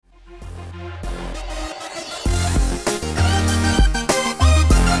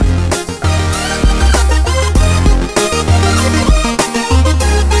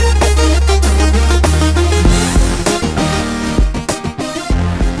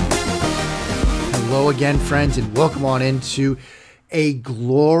Hello again, friends, and welcome on into a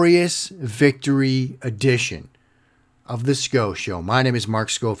glorious victory edition of the SCO Show. My name is Mark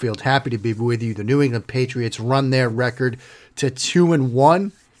Schofield. Happy to be with you. The New England Patriots run their record to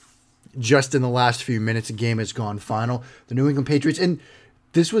 2-1 just in the last few minutes. The game has gone final. The New England Patriots, and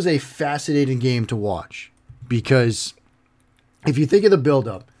this was a fascinating game to watch because if you think of the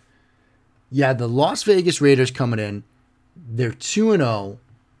buildup, the Las Vegas Raiders coming in, they're 2-0.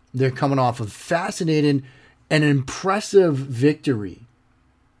 They're coming off a fascinating and impressive victory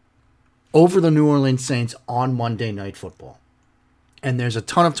over the New Orleans Saints on Monday Night Football. And there's a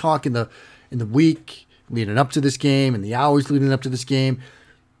ton of talk in the week leading up to this game and the hours leading up to this game.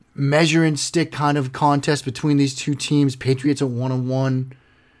 Measure and stick kind of contest between these two teams. Patriots at 1-1.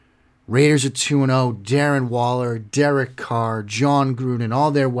 Raiders at 2-0. Darren Waller, Derek Carr, John Gruden,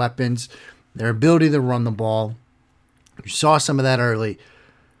 all their weapons, their ability to run the ball. You saw some of that early.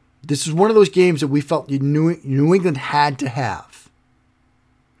 This is one of those games that we felt New England had to have.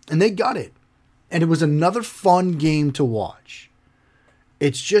 And they got it. And it was another fun game to watch.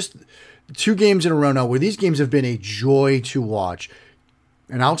 It's just 2 games in a row now where these games have been a joy to watch.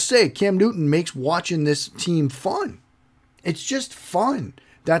 And I'll say, Cam Newton makes watching this team fun. It's just fun.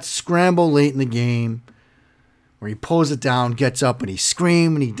 That scramble late in the game where he pulls it down, gets up, and he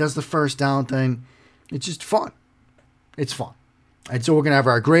screams, and he does the first down thing. It's just fun. It's fun. And so we're going to have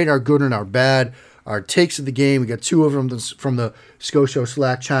our great, our good, and our bad, our takes of the game. We got 2 of them from the SCO Show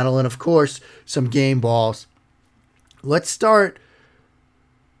Slack channel, and of course, some game balls. Let's start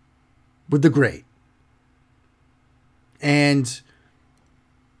with the great. And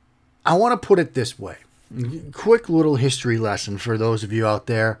I want to put it this way. Quick little history lesson for those of you out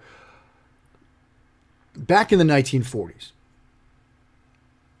there. Back in the 1940s,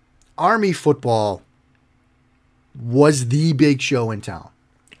 Army football was the big show in town.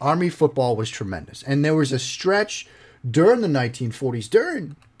 Army football was tremendous. And there was a stretch during the 1940s,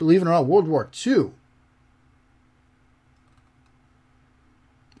 during, believe it or not, World War II,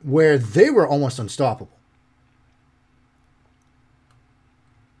 where they were almost unstoppable.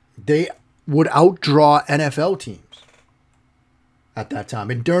 They would outdraw NFL teams at that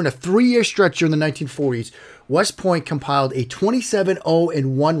time. And during a 3-year stretch during the 1940s, West Point compiled a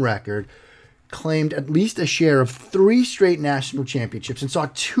 27-0-1 record, claimed at least a share of 3 straight national championships, and saw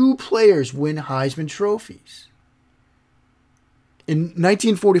 2 players win Heisman trophies. In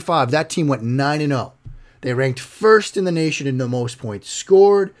 1945, that team went 9-0. They ranked first in the nation in the most points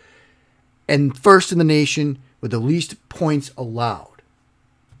scored and first in the nation with the least points allowed.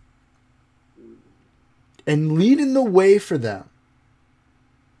 And leading the way for them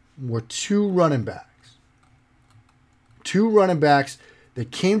were 2 running backs. 2 running backs that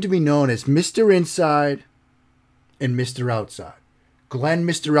came to be known as Mr. Inside and Mr. Outside. Glenn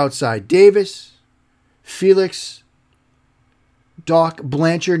Mr. Outside Davis, Felix Doc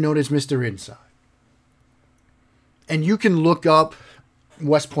Blanchard, known as Mr. Inside. And you can look up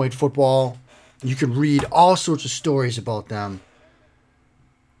West Point football. You can read all sorts of stories about them.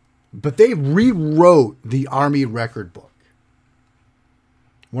 But they rewrote the Army record book.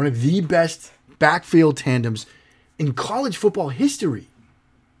 One of the best backfield tandems in college football history.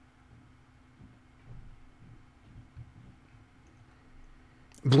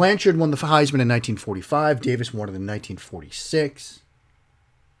 Blanchard won the Heisman in 1945. Davis won it in 1946.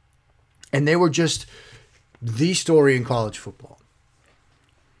 And they were just the story in college football.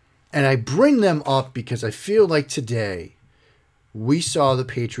 And I bring them up because I feel like today we saw the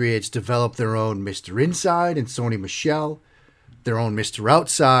Patriots develop their own Mr. Inside and Sony Michel, their own Mr.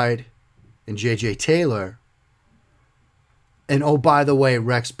 Outside and J.J. Taylor. And oh, by the way,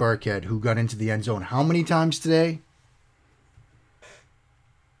 Rex Burkhead, who got into the end zone how many times today?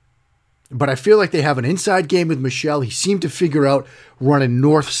 But I feel like they have an inside game with Michel. He seemed to figure out running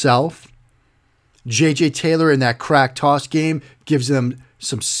north-south. J.J. Taylor in that crack toss game gives them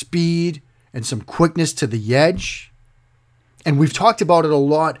some speed and some quickness to the edge. And we've talked about it a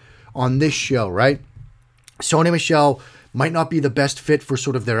lot on this show, right? Sony Michel might not be the best fit for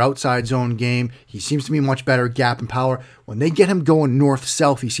sort of their outside zone game. He seems to be much better gap and power. When they get him going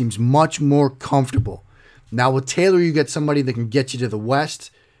north-south, he seems much more comfortable. Now with Taylor, you get somebody that can get you to the west,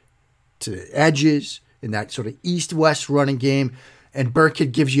 to the edges, in that sort of east-west running game, and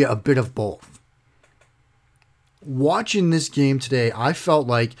Burkhead gives you a bit of both. Watching this game today, I felt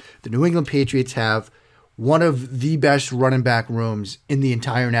like the New England Patriots have one of the best running back rooms in the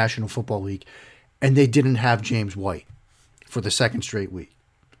entire National Football League, and they didn't have James White for the second straight week.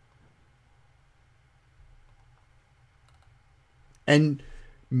 And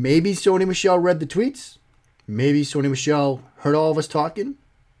maybe Sony Michel read the tweets. Maybe Sony Michel heard all of us talking.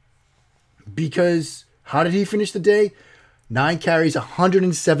 Because how did he finish the day? 9 carries,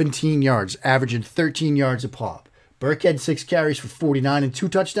 117 yards, averaging 13 yards a pop. Burkhead, 6 carries for 49 and 2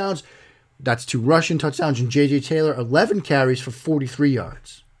 touchdowns. That's 2 rushing touchdowns. And J.J. Taylor, 11 carries for 43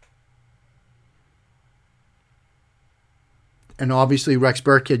 yards. And obviously, Rex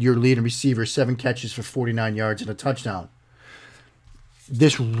Burkhead, your leading receiver, 7 catches for 49 yards and a touchdown.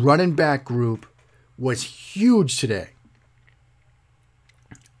 This running back group was huge today.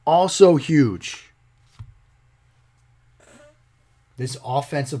 Also huge. This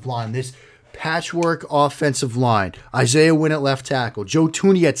offensive line, this patchwork offensive line. Isaiah Wynn at left tackle, Joe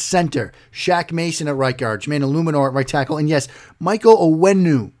Thuney at center, Shaq Mason at right guard, Jermaine Illuminor at right tackle, and yes, Michael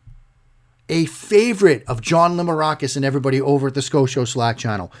Onwenu, a favorite of John Limarakis and everybody over at the SCO Show Slack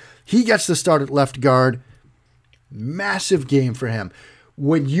channel. He gets the start at left guard. Massive game for him.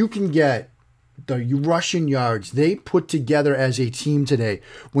 When you can get the rushing yards they put together as a team today,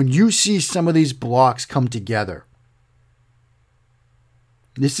 when you see some of these blocks come together,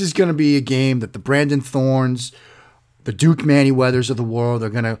 this is going to be a game that the Brandon Thorns, the Duke Manyweathers of the world are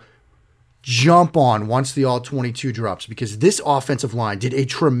going to jump on once the All-22 drops, because this offensive line did a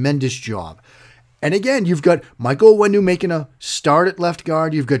tremendous job. And again, you've got Michael Onwenu making a start at left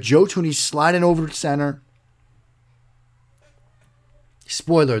guard. You've got Joe Thuney sliding over to center.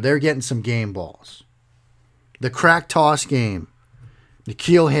 Spoiler, they're getting some game balls. The crack toss game.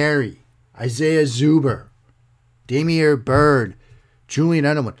 N'Keal Harry, Isaiah Zuber, Damiere Byrd, Julian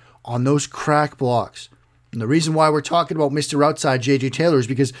Edelman on those crack blocks. And the reason why we're talking about Mr. Outside J.J. Taylor is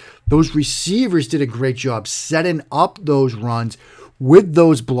because those receivers did a great job setting up those runs with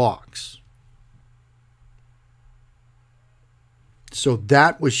those blocks. So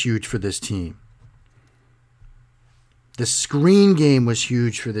that was huge for this team. The screen game was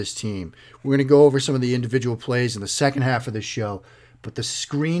huge for this team. We're going to go over some of the individual plays in the second half of the show, but the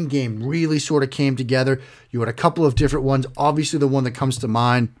screen game really sort of came together. You had a couple of different ones. Obviously, the one that comes to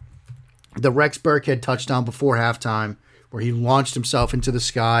mind, the Rex Burkhead touchdown before halftime, where he launched himself into the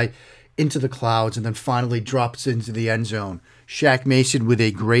sky, into the clouds, and then finally drops into the end zone. Shaq Mason with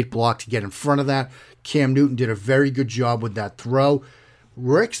a great block to get in front of that. Cam Newton did a very good job with that throw.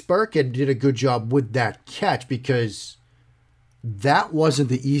 Rex Burkhead did a good job with that catch, because that wasn't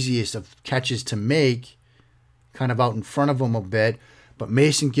the easiest of catches to make, kind of out in front of him a bit. But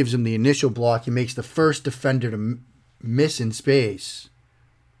Mason gives him the initial block. He makes the first defender to miss in space.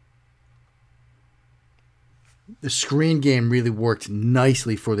 The screen game really worked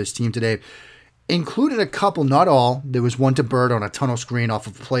nicely for this team today. Included a couple, not all. There was one to Bird on a tunnel screen off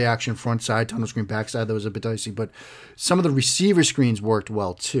of play action front side, tunnel screen backside. That was a bit dicey. But some of the receiver screens worked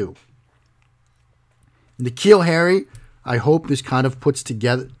well too. N'Keal Harry, I hope this kind of puts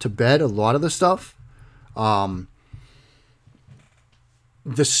together to bed a lot of the stuff. The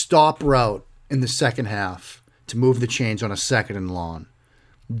stop route in the second half to move the chains on a second and long.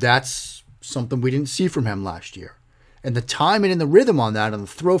 That's something we didn't see from him last year. And the timing and the rhythm on that, on the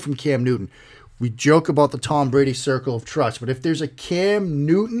throw from Cam Newton. We joke about the Tom Brady circle of trust, but if there's a Cam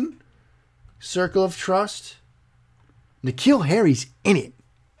Newton circle of trust, N'Keal Harry's in it.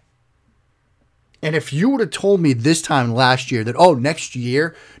 And if you would have told me this time last year that, next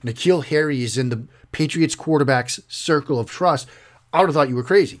year, N'Keal Harry is in the Patriots quarterback's circle of trust, I would have thought you were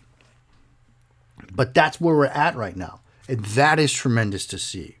crazy. But that's where we're at right now. And that is tremendous to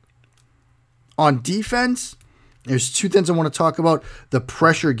see. On defense, there's two things I want to talk about. The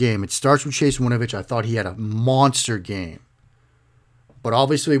pressure game. It starts with Chase Winovich. I thought he had a monster game. But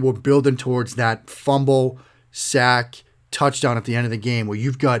obviously, we're building towards that fumble, sack, touchdown at the end of the game where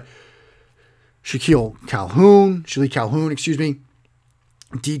you've got Shalik Calhoun,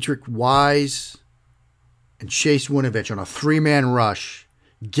 Dietrich Wise, and Chase Winovich on a 3-man rush,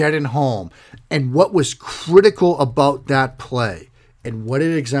 getting home. And what was critical about that play and what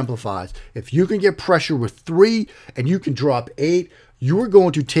it exemplifies, if you can get pressure with 3 and you can drop 8, you are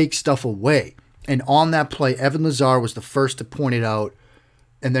going to take stuff away. And on that play, Evan Lazar was the first to point it out.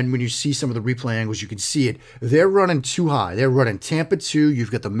 And then when you see some of the replay angles, you can see it. They're running too high. They're running Tampa 2. You've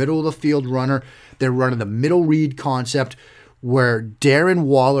got the middle of the field runner. They're running the middle read concept where Darren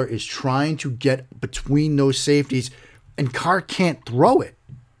Waller is trying to get between those safeties, and Carr can't throw it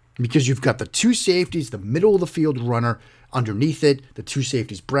because you've got the 2 safeties, the middle of the field runner underneath it, the 2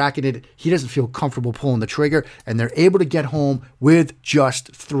 safeties bracketed. He doesn't feel comfortable pulling the trigger, and they're able to get home with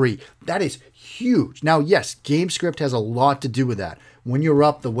just 3. That is huge. Now, yes, game script has a lot to do with that. When you're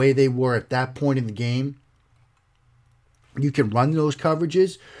up the way they were at that point in the game, you can run those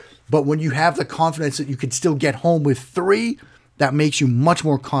coverages, but when you have the confidence that you can still get home with 3, that makes you much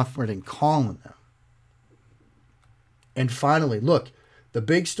more confident in calling them. And finally, look, The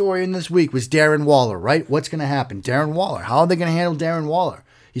big story in this week was Darren Waller, right? What's going to happen? Darren Waller. How are they going to handle Darren Waller?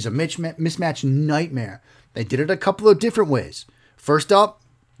 He's a mismatch nightmare. They did it a couple of different ways. First up,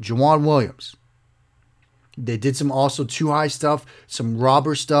 Juwan Williams. They did some also too high stuff, some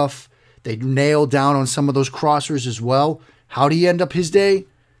robber stuff. They nailed down on some of those crossers as well. How did he end up his day?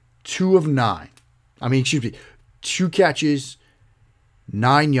 2 of 9. 2 catches,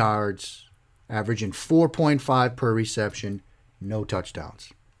 9 yards, averaging 4.5 per reception, no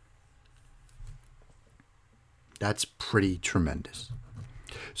touchdowns. That's pretty tremendous.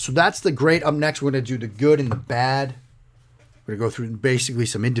 So that's the great. Up next, we're going to do the good and the bad. We're going to go through basically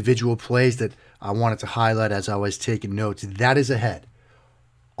some individual plays that I wanted to highlight as I was taking notes. That is ahead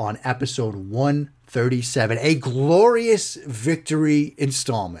on episode 137, a glorious victory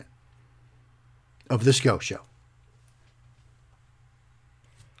installment of The SCO Show.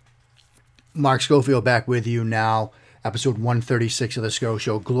 Mark Schofield back with you now. Episode 136 of The SCO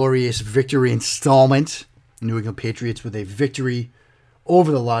Show. Glorious victory installment. New England Patriots with a victory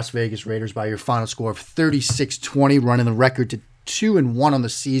over the Las Vegas Raiders by your final score of 36-20, running the record to 2-1 on the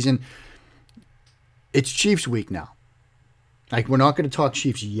season. It's Chiefs week now. We're not going to talk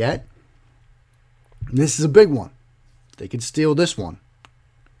Chiefs yet. This is a big one. They could steal this one.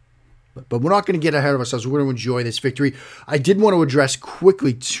 But we're not going to get ahead of ourselves. We're going to enjoy this victory. I did want to address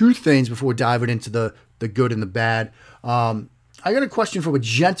quickly 2 things before diving into the good and the bad. I got a question from a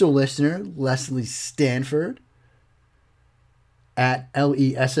gentle listener, Leslie Stanford, at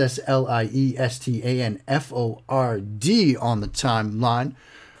LESSLIESTANFORD on the timeline.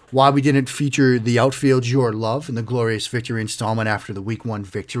 Why we didn't feature the outfield your love in the glorious victory installment after the week 1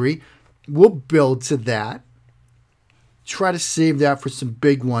 victory. We'll build to that. Try to save that for some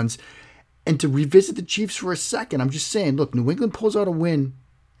big ones. And to revisit the Chiefs for a second, I'm just saying, look, New England pulls out a win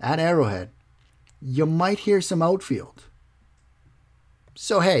at Arrowhead. You might hear some outfield.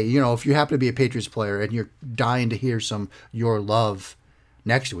 So, hey, if you happen to be a Patriots player and you're dying to hear some your love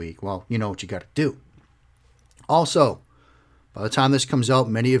next week, well, you know what you got to do. Also, by the time this comes out,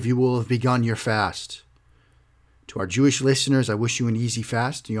 many of you will have begun your fast. To our Jewish listeners, I wish you an easy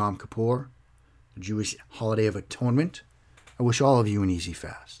fast, Yom Kippur, the Jewish holiday of atonement. I wish all of you an easy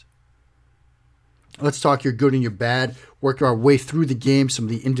fast. Let's talk your good and your bad. Work our way through the game, some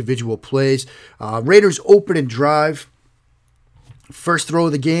of the individual plays. Raiders open and drive. First throw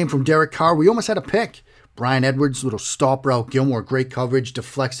of the game from Derek Carr. We almost had a pick. Brian Edwards, little stop route. Gilmore, great coverage.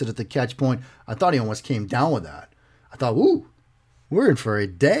 Deflects it at the catch point. I thought he almost came down with that. I thought, ooh, we're in for a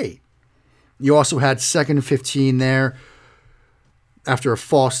day. You also had 2nd and 15 there. After a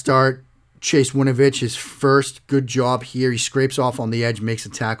false start, Chase Winovich, his first good job here. He scrapes off on the edge, makes a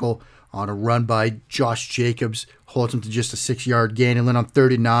tackle on a run by Josh Jacobs. Holds him to just a 6-yard gain. And then on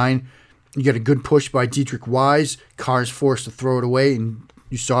 39, you get a good push by Dietrich Wise. Carr's forced to throw it away, and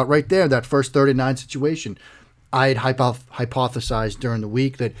you saw it right there, that first 39 situation. I had hypothesized during the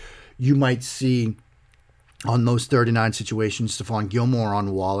week that you might see on those 39 situations Stephon Gilmore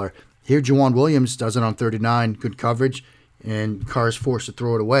on Waller. Here, Juwan Williams does it on 39, good coverage, and Carr's forced to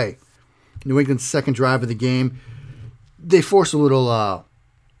throw it away. New England's second drive of the game, they forced a little a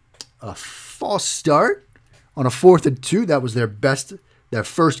false start on a 4th and 2. That was their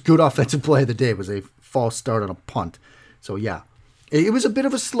first good offensive play of the day was a false start on a punt. So, yeah, it was a bit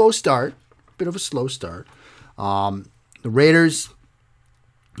of a slow start. The Raiders,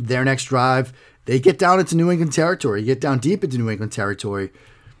 their next drive, they get down into New England territory. You get down deep into New England territory.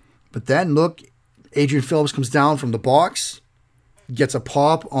 But then, look, Adrian Phillips comes down from the box, gets a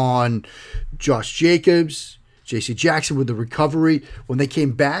pop on Josh Jacobs, J.C. Jackson with the recovery. When they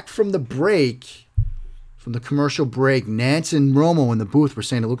came back from the break, from the commercial break, Nance and Romo in the booth were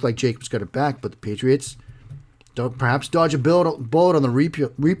saying it looked like Jacobs got it back, but the Patriots perhaps dodge a bullet on the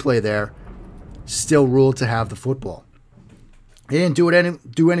replay there, still ruled to have the football. They didn't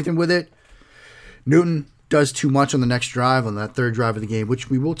do anything with it. Newton does too much on the next drive, on that third drive of the game, which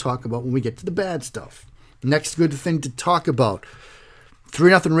we will talk about when we get to the bad stuff. Next good thing to talk about.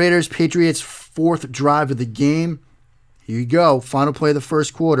 3-0 Raiders, Patriots' 4th drive of the game. Here you go. Final play of the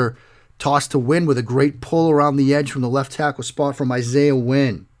first quarter. Toss to Wynn with a great pull around the edge from the left tackle spot from Isaiah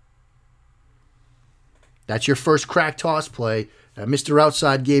Wynn. That's your first crack toss play. That Mr.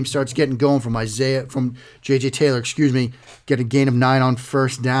 Outside game starts getting going from J.J. Taylor, get a gain of 9 on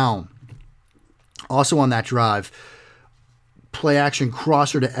first down. Also on that drive, play action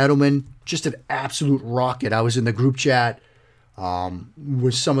crosser to Edelman, just an absolute rocket. I was in the group chat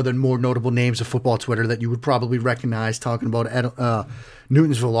with some of the more notable names of football Twitter that you would probably recognize, talking about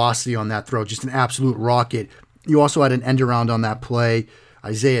Newton's velocity on that throw, just an absolute rocket. You also had an end around on that play.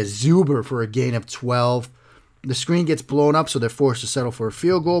 Isaiah Zuber for a gain of 12. The screen gets blown up, so they're forced to settle for a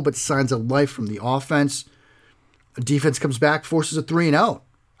field goal, but signs of life from the offense. The defense comes back, forces a 3-and-out,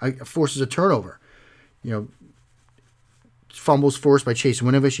 forces a turnover. Fumbles forced by Chase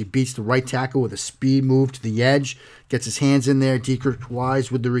Winovich. He beats the right tackle with a speed move to the edge, gets his hands in there. Deatrick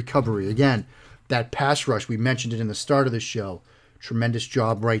Wise with the recovery. Again, that pass rush, we mentioned it in the start of the show. Tremendous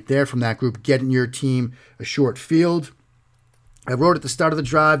job right there from that group, getting your team a short field. I wrote at the start of the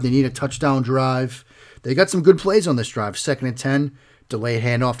drive, they need a touchdown drive. They got some good plays on this drive. 2nd and 10, delayed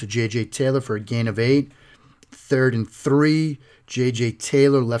handoff to J.J. Taylor for a gain of 8. 3rd and 3, J.J.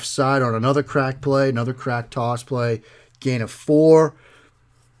 Taylor left side on another crack play, another crack toss play, gain of 4.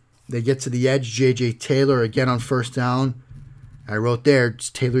 They get to the edge, J.J. Taylor again on 1st down. I wrote there, it's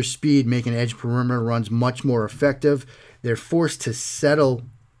Taylor's speed making edge perimeter runs much more effective. They're forced to settle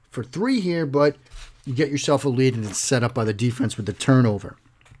for 3 here, but you get yourself a lead and it's set up by the defense with the turnover.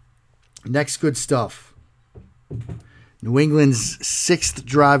 Next good stuff. New England's 6th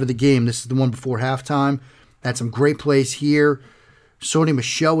drive of the game. This is the one before halftime. Had some great plays here. Sony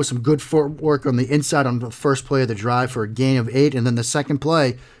Michel with some good footwork on the inside on the first play of the drive for a gain of 8. And then the second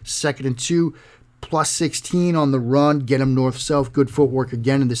play, 2nd and 2, plus 16 on the run. Get him north-south. Good footwork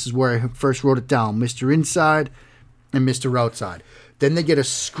again. And this is where I first wrote it down. Mr. Inside and Mr. Outside. Then they get a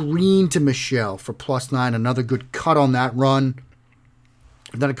screen to Michel for plus 9. Another good cut on that run.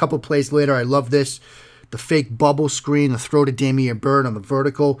 And then a couple plays later, I love this. The fake bubble screen, the throw to Damian Byrd on the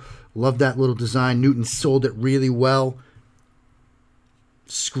vertical. Love that little design. Newton sold it really well.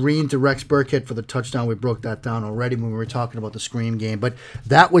 Screen to Rex Burkhead for the touchdown. We broke that down already when we were talking about the screen game. But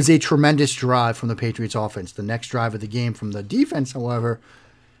that was a tremendous drive from the Patriots offense. The next drive of the game from the defense, however,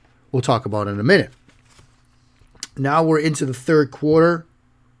 we'll talk about in a minute. Now we're into the 3rd quarter.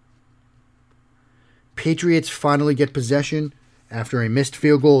 Patriots finally get possession after a missed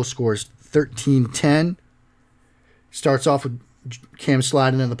field goal, scores 13-10. Starts off with Cam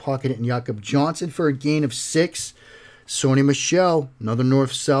sliding in the pocket and Jakob Johnson for a gain of 6. Sony Michel, another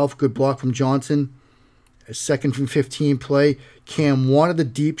north-south, good block from Johnson. A 2nd and 15 play. Cam wanted the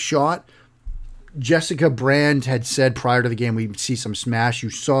deep shot. Jessica Brand had said prior to the game we'd see some smash. You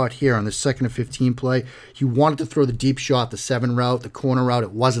saw it here on the 2nd and 15 play. He wanted to throw the deep shot, the 7 route, the corner route.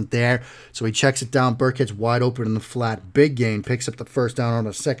 It wasn't there. So he checks it down. Burkhead's wide open in the flat. Big gain. Picks up the 1st down on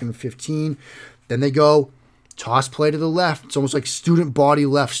a 2nd and 15. Then they go toss play to the left. It's almost like student body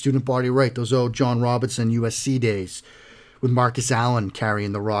left, student body right. Those old John Robinson USC days with Marcus Allen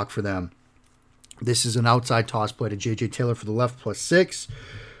carrying the rock for them. This is an outside toss play to J.J. Taylor for the left plus 6.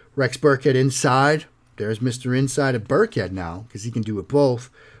 Rex Burkhead inside. There's Mr. Inside at Burkhead now because he can do it both.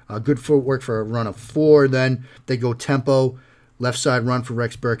 Good footwork for a run of 4. Then they go tempo. Left side run for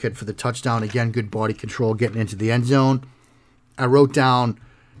Rex Burkhead for the touchdown. Again, good body control getting into the end zone. I wrote down,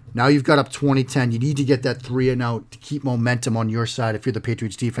 now you've got up 20-10. You need to get that 3-and-out to keep momentum on your side if you're the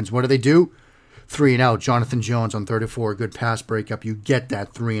Patriots defense. What do? 3-and-out. Jonathan Jones on 34. Good pass breakup. You get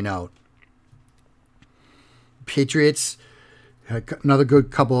that 3-and-out. Patriots, another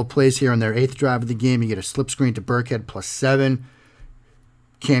good couple of plays here on their 8th drive of the game. You get a slip screen to Burkhead plus 7.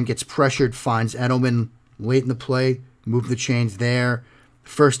 Cam gets pressured, finds Edelman late in the play. Move the chains there.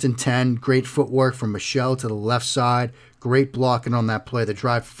 1st and 10. Great footwork from Michel to the left side. Great blocking on that play. The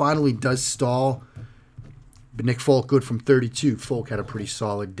drive finally does stall. But Nick Folk good from 32. Folk had a pretty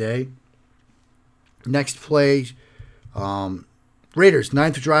solid day. Next play, Raiders,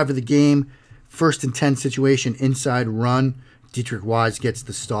 9th drive of the game. 1st and 10 situation, inside run. Deatrick Wise gets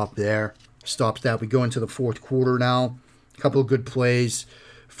the stop there. Stops that. We go into the 4th quarter now. A couple of good plays.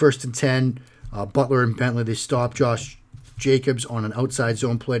 1st and 10, Butler and Bentley, they stop Josh Jacobs on an outside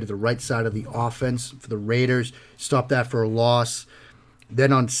zone play to the right side of the offense for the Raiders. Stop that for a loss.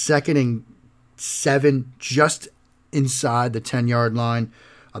 Then on 2nd and 7, just inside the 10-yard line,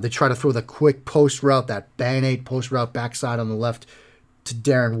 they try to throw the quick post route, that band-aid post route backside on the left to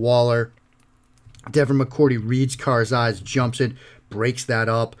Darren Waller. Devin McCourty reads Carr's eyes, jumps it, breaks that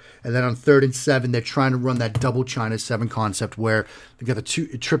up. And then on 3rd and 7, they're trying to run that double China 7 concept where they've got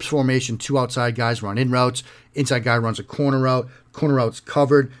the trips formation, 2 outside guys run in routes. Inside guy runs a corner route. Corner route's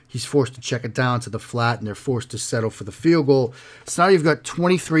covered. He's forced to check it down to the flat, and they're forced to settle for the field goal. So now you've got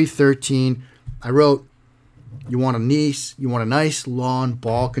 23-13. I wrote, you want a nice, long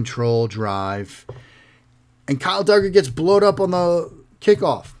ball control drive. And Kyle Duggar gets blowed up on the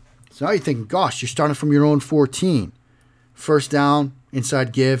kickoff. So now you're thinking, gosh, you're starting from your own 14. 1st down,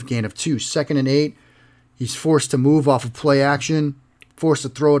 inside give, gain of 2. 2nd and 8, he's forced to move off of play action, forced to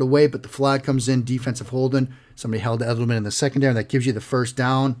throw it away, but the flag comes in, defensive holding. Somebody held Edelman in the secondary, and that gives you the 1st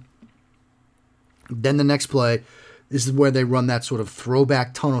down. Then the next play, this is where they run that sort of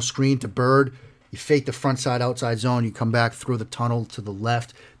throwback tunnel screen to Bird. You fake the front side outside zone. You come back through the tunnel to the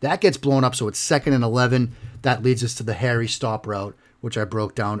left. That gets blown up, so it's 2nd and 11. That leads us to the Harry stop route, which I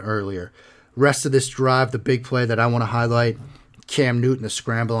broke down earlier. Rest of this drive, the big play that I want to highlight, Cam Newton, the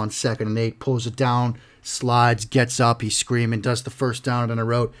scramble on 2nd and 8, pulls it down, slides, gets up, he's screaming, does the first down in a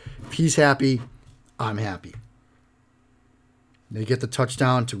row. If he's happy, I'm happy. They get the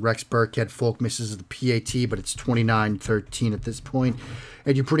touchdown to Rex Burkhead. Folk misses the PAT, but it's 29-13 at this point.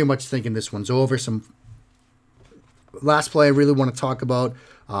 And you're pretty much thinking this one's over. Some last play I really want to talk about,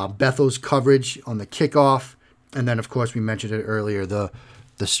 Bethel's coverage on the kickoff. And then, of course, we mentioned it earlier, the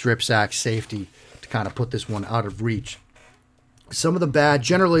strip sack safety to kind of put this one out of reach. Some of the bad,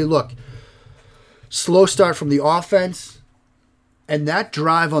 generally, look, slow start from the offense. And that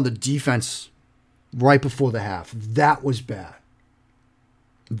drive on the defense right before the half, that was bad.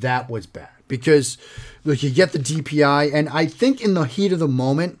 That was bad because, look, you get the DPI, and I think in the heat of the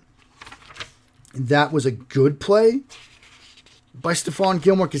moment, that was a good play by Stephon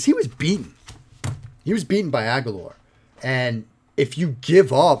Gilmore because he was beaten. He was beaten by Aguilar. And if you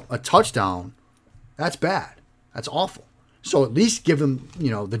give up a touchdown, that's bad. That's awful. So at least give him,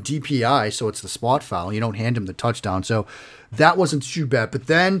 the DPI so it's the spot foul. You don't hand him the touchdown. So that wasn't too bad. But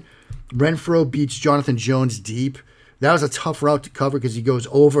then Renfrow beats Jonathan Jones deep. That was a tough route to cover because he goes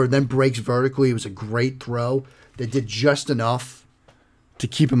over and then breaks vertically. It was a great throw. They did just enough to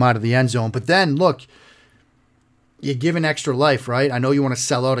keep him out of the end zone. But then, look, you give an extra life, right? I know you want to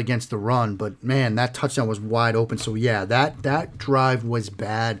sell out against the run, but, man, that touchdown was wide open. So, yeah, that drive was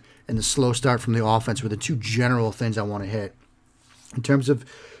bad, and the slow start from the offense were the two general things I want to hit. In terms of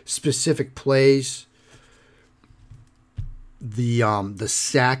specific plays, the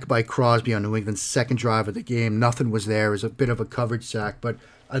sack by Crosby on New England's second drive of the game, nothing was there. It was a bit of a coverage sack, but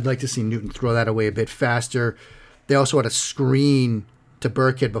I'd like to see Newton throw that away a bit faster. They also had a screen to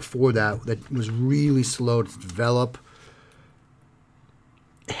Burkhead before that was really slow to develop.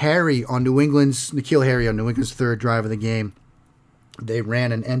 N'Keal Harry on New England's third drive of the game, they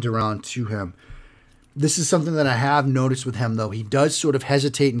ran an end around to him. This is something that I have noticed with him, though. He does sort of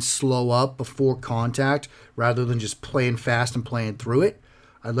hesitate and slow up before contact rather than just playing fast and playing through it.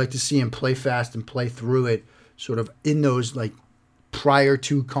 I'd like to see him play fast and play through it sort of in those prior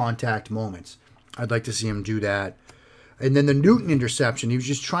to contact moments. I'd like to see him do that. And then the Newton interception, he was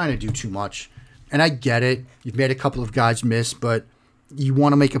just trying to do too much. And I get it. You've made a couple of guys miss, but you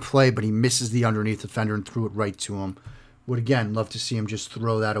want to make a play, but he misses the underneath defender and threw it right to him. Would, again, love to see him just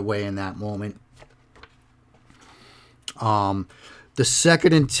throw that away in that moment. The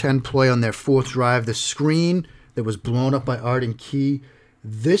 2nd and 10 play on their fourth drive, the screen that was blown up by Arden Key,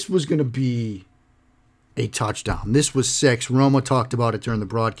 this was going to be a touchdown. This was 6. Romo talked about it during the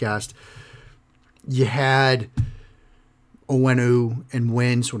broadcast. You had Owenu and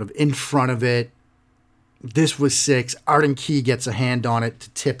Wynn sort of in front of it. This was 6. Arden Key gets a hand on it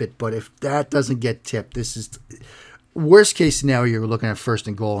to tip it, but if that doesn't get tipped, this is worst case scenario. You're looking at 1st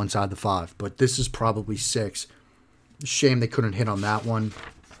and goal inside the 5, but this is probably 6. Shame they couldn't hit on that one.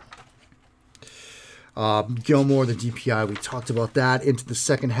 Gilmore, the DPI, we talked about that. Into the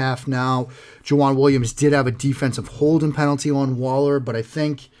second half now. Jawan Williams did have a defensive holding penalty on Waller, but I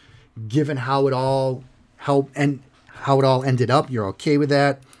think given how it all ended up, you're okay with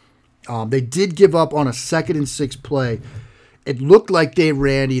that. They did give up on a 2nd and 6 play. It looked like they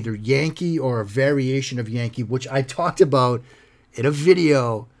ran either Yankee or a variation of Yankee, which I talked about in a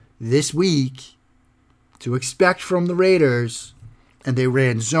video this week to expect from the Raiders, and they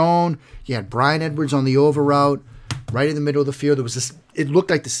ran zone. You had Brian Edwards on the over route, right in the middle of the field. It looked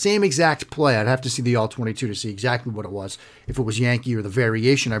like the same exact play. I'd have to see the all-22 to see exactly what it was, if it was Yankee or the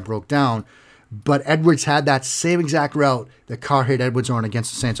variation I broke down. But Edwards had that same exact route that Carr hit Edwards on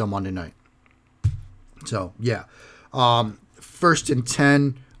against the Saints on Monday night. So, yeah. 1st and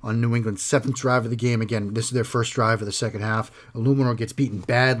 10 on New England's 7th drive of the game. Again, this is their first drive of the second half. Illuminor gets beaten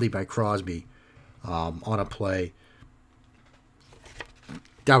badly by Crosby. On a play.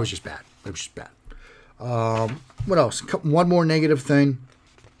 That was just bad. It was just bad. What else? One more negative thing.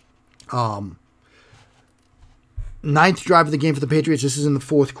 9th drive of the game for the Patriots. This is in the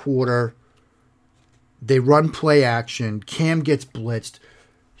 4th quarter. They run play action. Cam gets blitzed.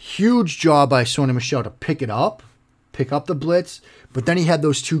 Huge job by Sony Michel to pick up the blitz. But then he had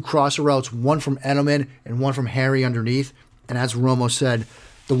those 2 crosser routes, one from Edelman and one from Harry underneath. And as Romo said,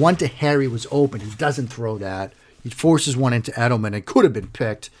 the one to Harry was open. He doesn't throw that. He forces one into Edelman. It could have been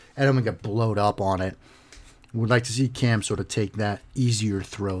picked. Edelman got blowed up on it. Would like to see Cam sort of take that easier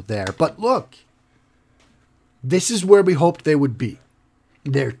throw there. But look, this is where we hoped they would be.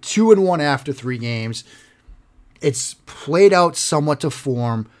 They're 2-1 after 3 games. It's played out somewhat to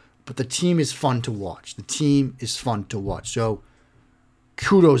form. but the team is fun to watch. So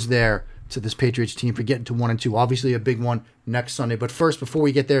kudos there to this Patriots team for getting to 1-2. Obviously a big one next Sunday. But first, before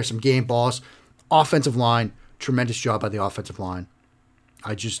we get there, some game balls. Offensive line, tremendous job by the offensive line.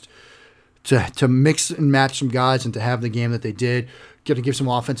 To mix and match some guys and to have the game that they did, got to give some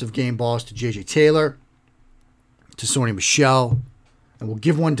offensive game balls to J.J. Taylor, to Sony Michel, and we'll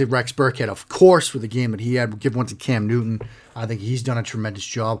give one to Rex Burkhead, of course, for the game that he had. We'll give one to Cam Newton. I think he's done a tremendous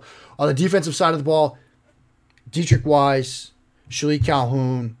job. On the defensive side of the ball, Dietrich Wise, Shalik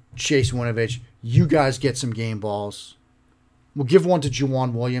Calhoun, Chase Winovich, you guys get some game balls. We'll give one to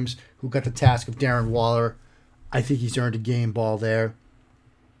Juwan Williams, who got the task of Darren Waller. I think he's earned a game ball there.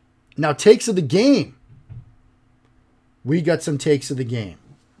 Now, takes of the game. We got some takes of the game.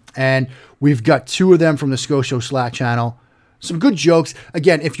 And we've got 2 of them from the SCO Show Slack channel. Some good jokes.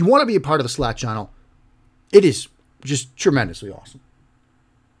 Again, if you want to be a part of the Slack channel, it is just tremendously awesome.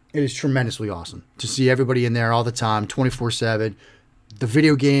 It is tremendously awesome to see everybody in there all the time, 24/7. The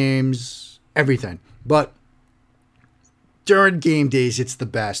video games, everything. But during game days, it's the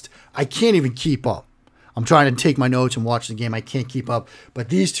best. I can't even keep up. I'm trying to take my notes and watch the game. I can't keep up. But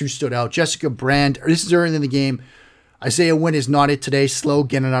these 2 stood out. Jessica Brand, this is early in the game. Isaiah Wynn is not it today. Slow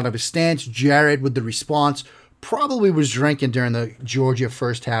getting out of his stance. Jared with the response. Probably was drinking during the Georgia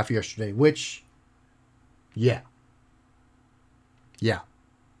first half yesterday, which, yeah.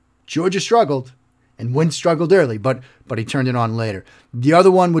 Georgia struggled, and Wynn struggled early, but he turned it on later. The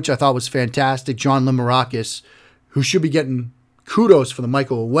other one, which I thought was fantastic, John Limarakis, who should be getting kudos for the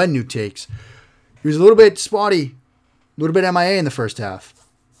Michael Onwenu takes. He was a little bit spotty, a little bit MIA in the first half,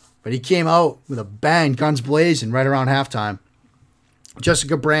 but he came out with a bang, guns blazing right around halftime.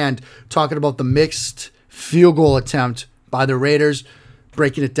 Jessica Brand talking about the mixed field goal attempt by the Raiders,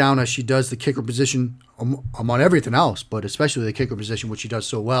 breaking it down as she does the kicker position among everything else, but especially the kicker position, which she does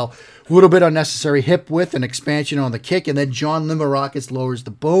so well. A little bit unnecessary hip width and expansion on the kick, and then John Limarakis lowers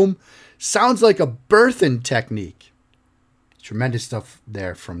the boom. Sounds like a birthing technique. Tremendous stuff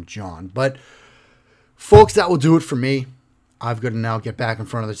there from John. But, folks, that will do it for me. I've got to now get back in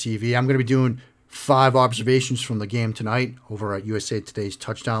front of the TV. I'm going to be doing 5 observations from the game tonight over at USA Today's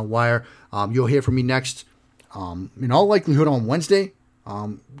Touchdown Wire. You'll hear from me next, in all likelihood on Wednesday.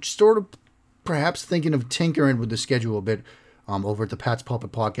 Sort of perhaps thinking of tinkering with the schedule a bit over at the Pat's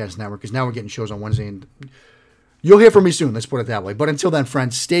Pulpit Podcast Network, because now we're getting shows on Wednesday, and you'll hear from me soon. Let's put it that way. But until then,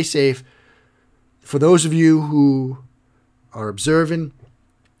 friends, stay safe. For those of you who are observing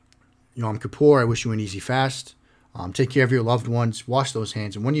Yom Kippur, I wish you an easy fast. Take care of your loved ones. Wash those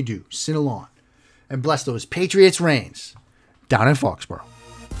hands. And when you do, sin along and bless those Patriots reigns down in Foxborough.